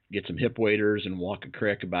either get some hip waders and walk a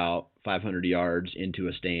creek about 500 yards into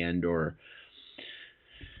a stand, or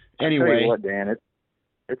anyway. I'll tell you what, Dan,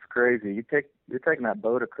 it's crazy. You're taking that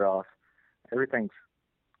boat across, everything's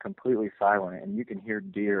completely silent, and you can hear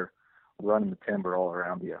deer running the timber all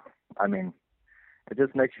around you. I mean, it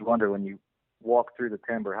just makes you wonder when you walk through the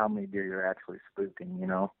timber how many deer you're actually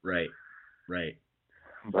spooking, Right.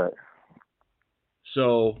 But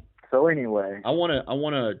so anyway, I want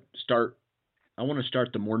to start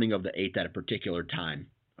the morning of the 8th at a particular time.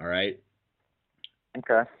 All right.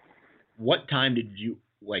 Okay. What time did you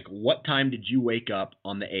wake up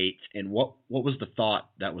on the 8th, and what was the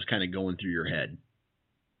thought that was kind of going through your head?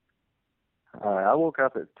 I woke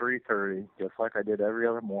up at 3:30, just like I did every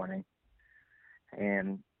other morning,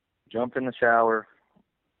 and jumped in the shower,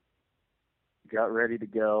 got ready to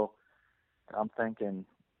go. I'm thinking,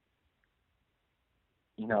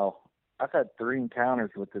 I've had 3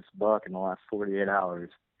 encounters with this buck in the last 48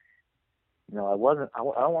 hours. You know, I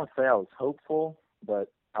don't want to say I was hopeful,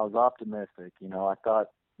 but I was optimistic. You know, I thought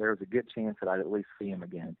there was a good chance that I'd at least see him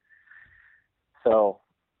again. So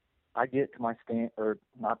I get to my stand, or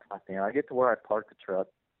not to my stand, I get to where I parked the truck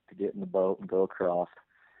to get in the boat and go across.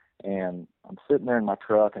 And I'm sitting there in my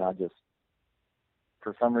truck, and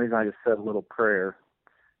for some reason, I just said a little prayer,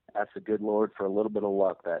 asked the good Lord for a little bit of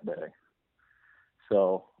luck that day.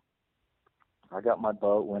 So I got my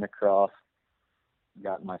boat, went across,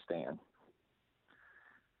 got in my stand.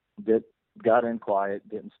 Got in quiet,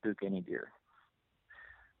 didn't spook any deer.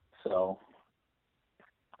 So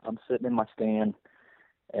I'm sitting in my stand,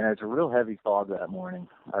 and there's a real heavy fog that morning.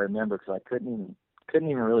 I remember because I couldn't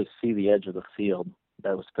even really see the edge of the field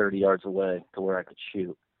that was 30 yards away to where I could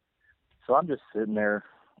shoot. So I'm just sitting there,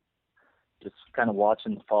 just kind of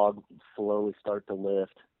watching the fog slowly start to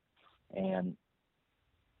lift, and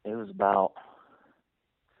it was about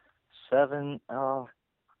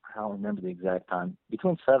I don't remember the exact time,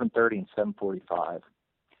 between 7:30 and 7:45.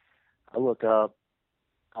 I look up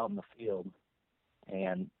out in the field,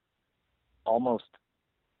 and almost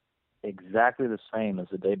exactly the same as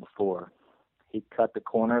the day before, he cut the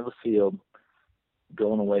corner of the field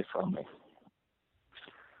going away from me.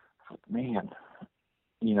 Man,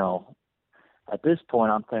 you know, at this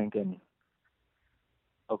point I'm thinking,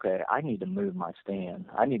 okay, I need to move my stand.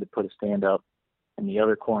 I need to put a stand up in the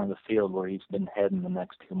other corner of the field where he's been heading the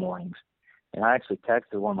next 2 mornings. And I actually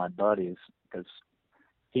texted one of my buddies because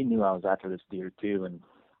he knew I was after this deer too. And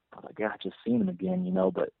I was like, yeah, I just seen him again, you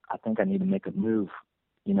know, but I think I need to make a move,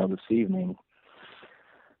 you know, this evening.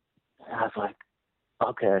 And I was like,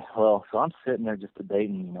 okay, well, so I'm sitting there just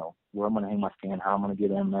debating, you know, where I'm going to hang my stand, how I'm going to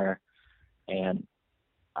get in there. And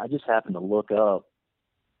I just happened to look up,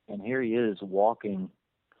 and here he is walking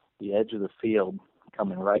the edge of the field,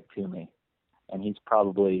 coming right to me. And he's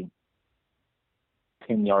probably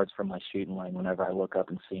 10 yards from my shooting lane whenever I look up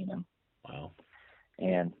and see him. Wow.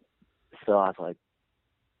 And so I was like,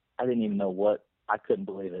 I didn't even know what, I couldn't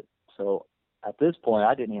believe it. So at this point,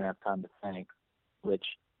 I didn't even have time to think, which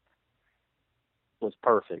was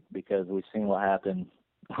perfect because we've seen what happened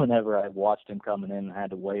whenever I watched him coming in and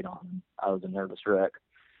had to wait on him. I was a nervous wreck.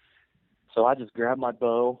 So I just grabbed my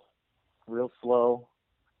bow real slow,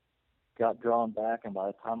 got drawn back, and by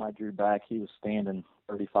the time I drew back, he was standing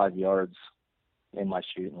 35 yards in my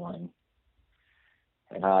shooting lane.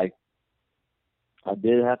 And I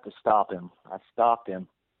did have to stop him. I stopped him.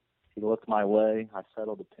 He looked my way. I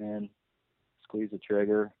settled the pin, squeezed the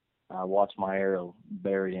trigger, and I watched my arrow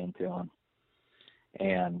bury into him.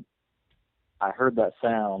 And I heard that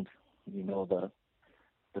sound, you know,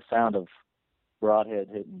 the sound of broadhead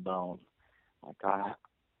hitting bone. Like, I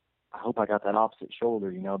hope I got that opposite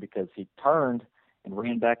shoulder, you know, because he turned and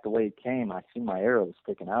ran back the way he came. I see my arrow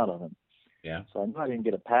sticking out of him. Yeah. So I knew I didn't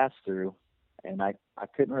get a pass through, and I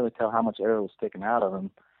couldn't really tell how much arrow was sticking out of him.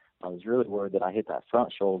 I was really worried that I hit that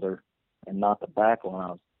front shoulder and not the back one.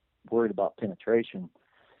 I was worried about penetration.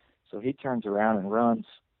 So he turns around and runs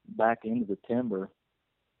back into the timber,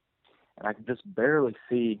 and I could just barely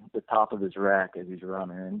see the top of his rack as he's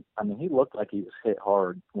running. And I mean, he looked like he was hit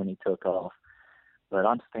hard when he took off. But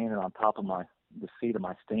I'm standing on top of the seat of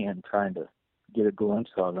my stand trying to get a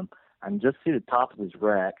glimpse of him. I can just see the top of his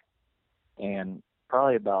rack, and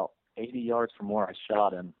probably about 80 yards from where I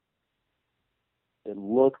shot him, it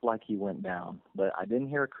looked like he went down. But I didn't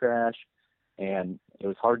hear a crash, and it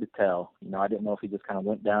was hard to tell. You know, I didn't know if he just kind of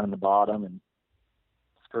went down in the bottom and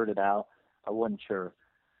skirted out. I wasn't sure.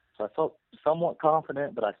 So I felt somewhat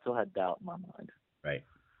confident, but I still had doubt in my mind. Right.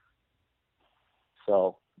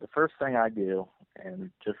 So the first thing I do,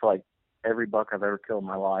 and just like every buck I've ever killed in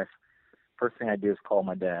my life, first thing I do is call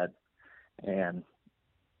my dad. And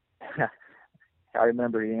I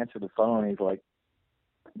remember he answered the phone, and he's like,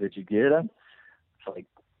 "Did you get him?" It's like,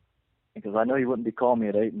 because I know you wouldn't be calling me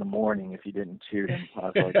at 8 a.m. if you didn't shoot him. I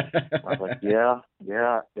was like, yeah,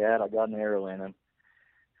 Dad, I got an arrow in him.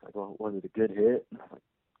 He's like, well, was it a good hit? And I was like,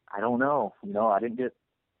 I don't know. You know, I didn't get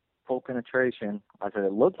full penetration. I said,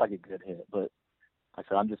 it looked like a good hit, but I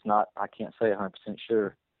said, I can't say 100%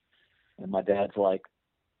 sure. And my dad's like,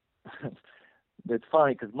 it's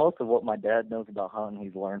funny because most of what my dad knows about hunting,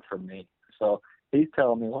 he's learned from me. So he's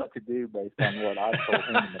telling me what to do based on what I've told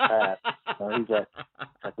him in the past. He's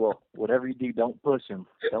like, well, whatever you do, don't push him.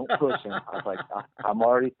 Don't push him. I was like, I'm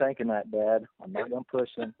already thinking that, Dad. I'm not going to push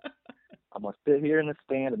him. I'm going to sit here in the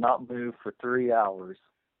stand and not move for 3 hours.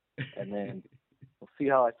 And then we'll see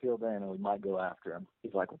how I feel then, and we might go after him.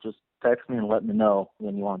 He's like, well, just text me and let me know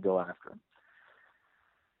when you want to go after him.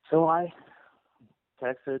 So I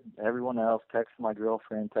texted everyone else, texted my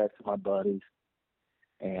girlfriend, texted my buddies,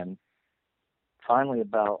 and finally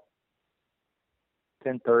about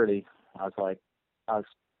 10:30, I was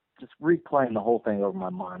just replaying the whole thing over my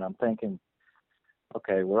mind. I'm thinking,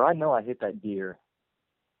 okay, well, I know I hit that deer.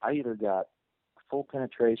 I either got full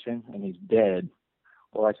penetration and he's dead,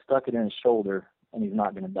 or I stuck it in his shoulder and he's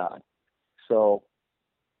not going to die. So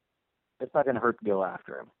it's not going to hurt to go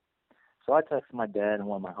after him. So I texted my dad and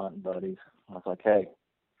one of my hunting buddies. I was like, hey,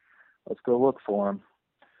 let's go look for him.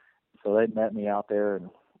 So they met me out there and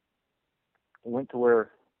went to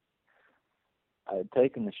where I had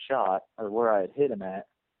taken the shot, or where I had hit him at,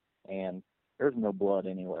 and there's no blood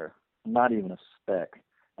anywhere, not even a speck.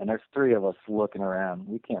 And there's 3 of us looking around.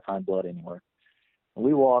 We can't find blood anywhere. And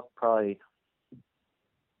we walked probably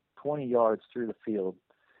 20 yards through the field,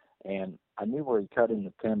 and I knew where he cut in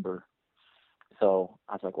the timber. So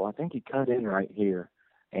I was like, well, I think he cut in right here.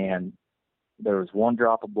 And there was 1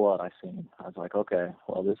 drop of blood I seen. I was like, okay,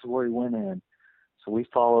 well, this is where he went in. So we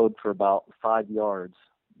followed for about 5 yards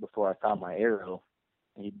before I found my arrow.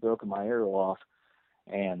 And he'd broken my arrow off,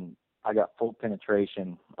 and I got full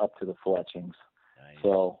penetration up to the fletchings. Nice.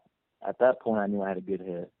 So at that point, I knew I had a good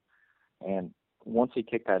hit. And once he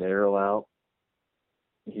kicked that arrow out,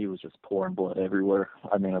 he was just pouring blood everywhere.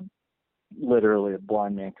 I mean, literally a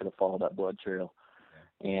blind man could have followed that blood trail.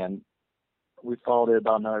 Okay. And we followed it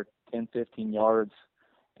about another 10, 15 yards,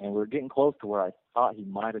 and we were getting close to where I thought he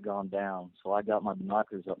might have gone down. So I got my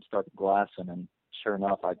binoculars up and started glassing, and sure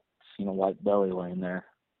enough, I seen a white belly laying there.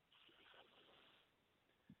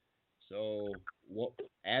 So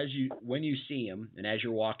when you see him and as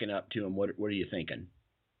you're walking up to him, what are you thinking?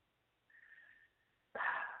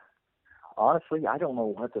 Honestly, I don't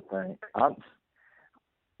know what to think.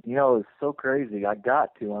 It's so crazy. I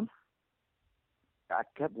got to him. I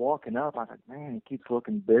kept walking up. I was like, man, he keeps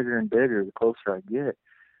looking bigger and bigger the closer I get.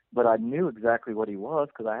 But I knew exactly what he was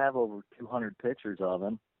because I have over 200 pictures of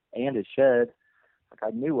him and his shed. Like,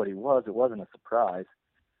 I knew what he was. It wasn't a surprise.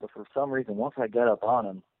 But for some reason, once I got up on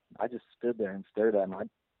him, I just stood there and stared at him.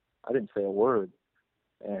 I didn't say a word.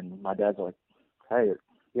 And my dad's like, hey,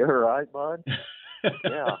 you all right, bud?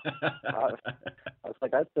 Yeah. I was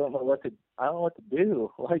like, I don't know what to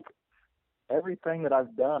do. Like, everything that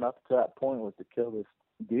I've done up to that point was to kill this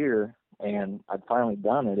deer, and I'd finally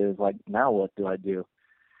done it. It was like, now what do I do?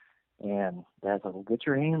 And Dad's like, well, get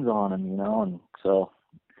your hands on him, and so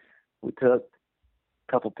we took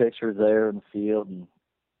a couple pictures there in the field and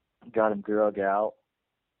got him drug out.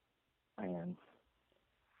 And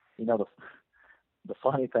the other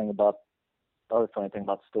funny thing about the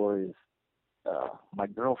story is my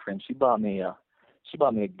girlfriend, she bought me a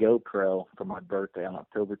GoPro for my birthday on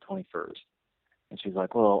October 21st. And she's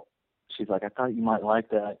like, I thought you might like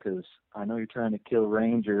that because I know you're trying to kill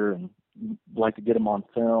Ranger and you'd like to get him on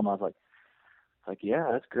film. I was like,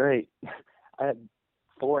 yeah, that's great. I had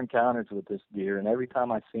 4 encounters with this deer, and every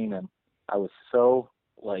time I seen him, I was so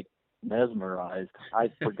mesmerized.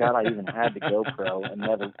 I forgot I even had the GoPro and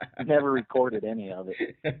never recorded any of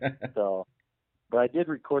it. So, but I did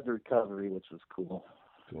record the recovery, which was cool.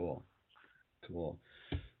 Cool.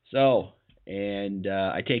 So, and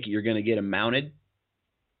I take it you're going to get him mounted?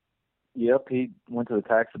 Yep, he went to the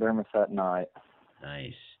taxidermist that night.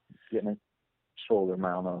 Nice. Getting a shoulder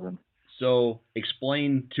mount of him. So,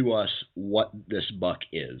 explain to us what this buck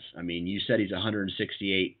is. I mean, you said he's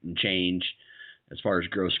 168 and change as far as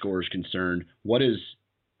gross score is concerned. What are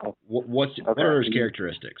his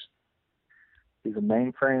characteristics? He's a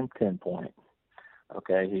mainframe 10-point.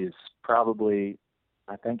 Okay, he's probably,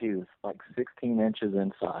 I think he was like 16 inches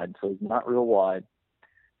inside, so he's not real wide.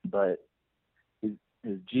 But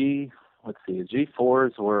his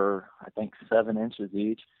G4s were, I think, 7 inches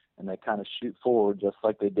each, and they kind of shoot forward just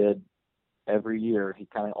like they did every year. He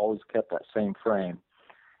kind of always kept that same frame.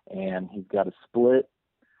 And he's got a split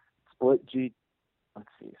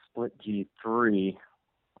G3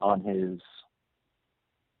 on his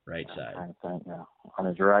right side. On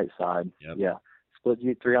his right side. Yep. Yeah, split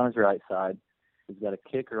G3 on his right side. He's got a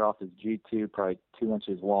kicker off his G2, probably 2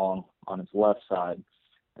 inches long, on his left side.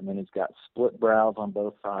 And then he's got split brows on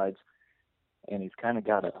both sides, and he's kind of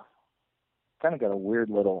got a weird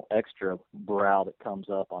little extra brow that comes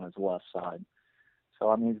up on his left side. So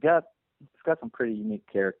I mean, he's got some pretty unique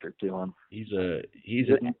character to him. He's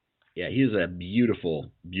a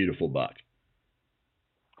beautiful, beautiful buck.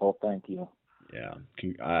 Well, thank you. Yeah,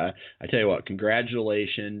 I tell you what,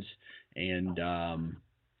 congratulations, and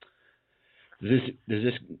does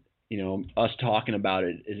this us talking about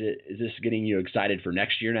it, is this getting you excited for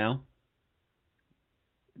next year now?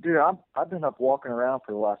 Dude, I've been up walking around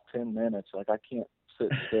for the last 10 minutes. Like, I can't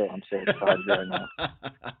sitting still. I'm so excited right now.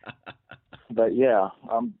 But yeah,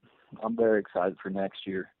 I'm very excited for next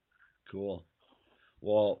year. Cool.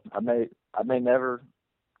 Well, I may never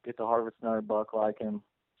get to harvest another buck like him,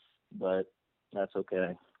 but that's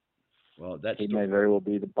okay. Well, he may very well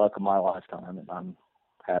be the buck of my lifetime, and I'm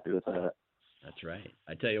happy with that. That's right.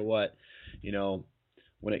 I tell you what,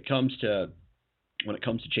 when it comes to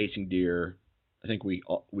chasing deer, I think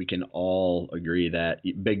we can all agree that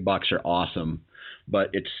big bucks are awesome, but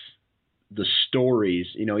it's the stories.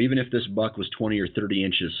 Even if this buck was 20 or 30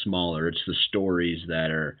 inches smaller, it's the stories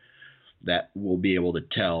that we'll be able to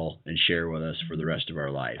tell and share with us for the rest of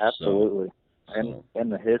our life. Absolutely.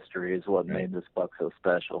 And the history is what made this buck so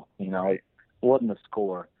special. It wasn't the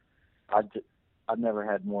score. I've never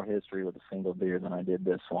had more history with a single deer than I did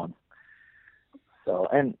this one. So,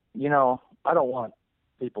 and I don't want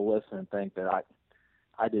people listening to think that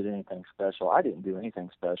I did anything special. I didn't do anything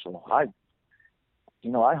special. I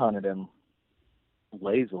hunted him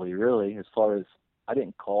lazily, really, as far as I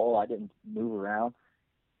didn't call, I didn't move around.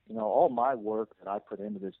 All my work that I put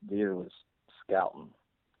into this deer was scouting.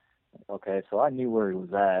 Okay, so I knew where he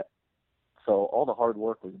was at. So all the hard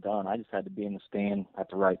work was done. I just had to be in the stand at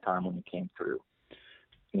the right time when he came through.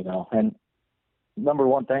 And number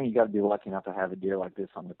one thing, you got to be lucky enough to have a deer like this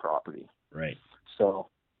on your property. Right. So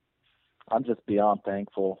I'm just beyond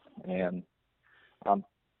thankful, and I'm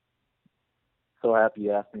so happy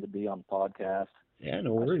you asked me to be on the podcast. Yeah,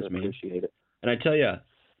 no worries, man. Appreciate it. And I tell you,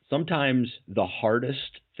 sometimes the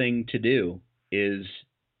hardest thing to do is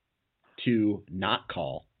to not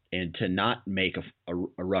call and to not make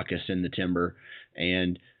a ruckus in the timber.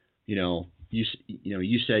 And you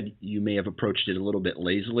said you may have approached it a little bit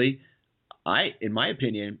lazily. In my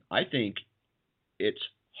opinion, I think it's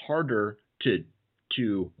harder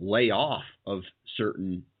to lay off of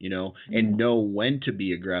certain, and know when to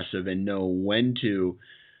be aggressive and know when to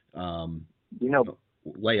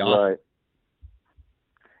lay off. Right.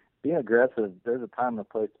 Being aggressive, there's a time and a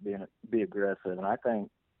place to be aggressive, and I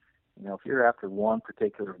think if you're after one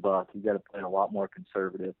particular buck, you got to play a lot more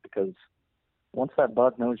conservative, because once that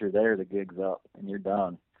buck knows you're there, the gig's up and you're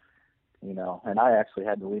done. And I actually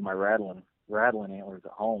had to leave my rattling antlers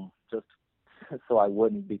at home just so I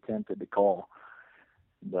wouldn't be tempted to call.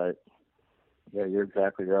 But yeah, you're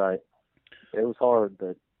exactly right. It was hard,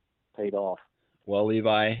 but paid off. Well,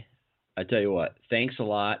 Levi, I tell you what, thanks a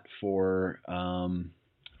lot for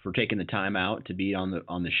taking the time out to be on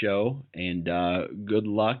the show, and good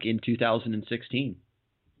luck in 2016.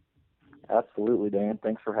 Absolutely, Dan.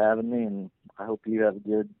 Thanks for having me, and I hope you have a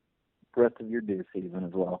good rest of your deer season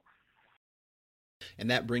as well. And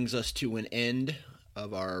that brings us to an end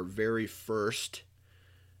of our very first,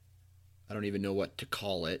 I don't even know what to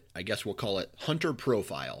call it. I guess we'll call it Hunter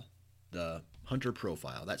Profile. The Hunter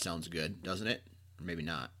Profile. That sounds good, doesn't it? Or maybe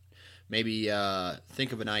not. Maybe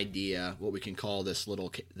think of an idea what we can call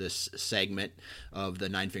this segment of the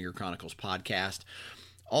Nine Finger Chronicles podcast.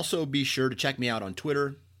 Also, be sure to check me out on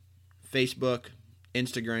Twitter, Facebook,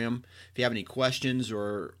 Instagram. If you have any questions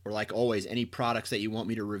or like always, any products that you want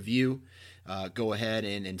me to review, go ahead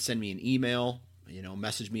and send me an email.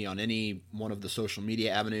 Message me on any one of the social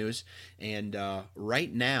media avenues. And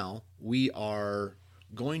right now, we are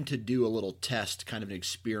going to do a little test, kind of an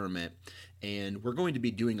experiment. And we're going to be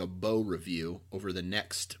doing a bow review over the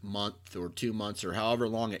next month or 2 months or however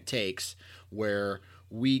long it takes, where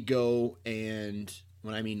we go and,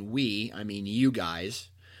 when I mean we, I mean you guys,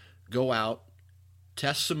 go out,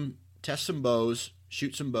 test some bows,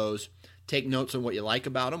 shoot some bows, take notes on what you like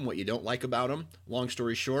about them, what you don't like about them. Long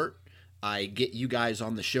story short, I get you guys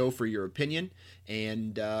on the show for your opinion,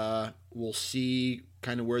 and we'll see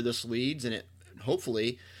kind of where this leads, and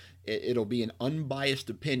hopefully it'll be an unbiased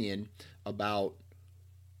opinion about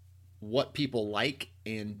what people like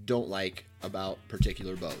and don't like about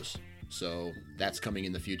particular bows. So that's coming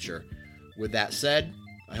in the future. With that said,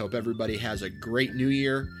 I hope everybody has a great new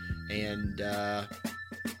year, and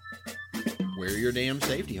wear your damn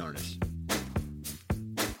safety harness.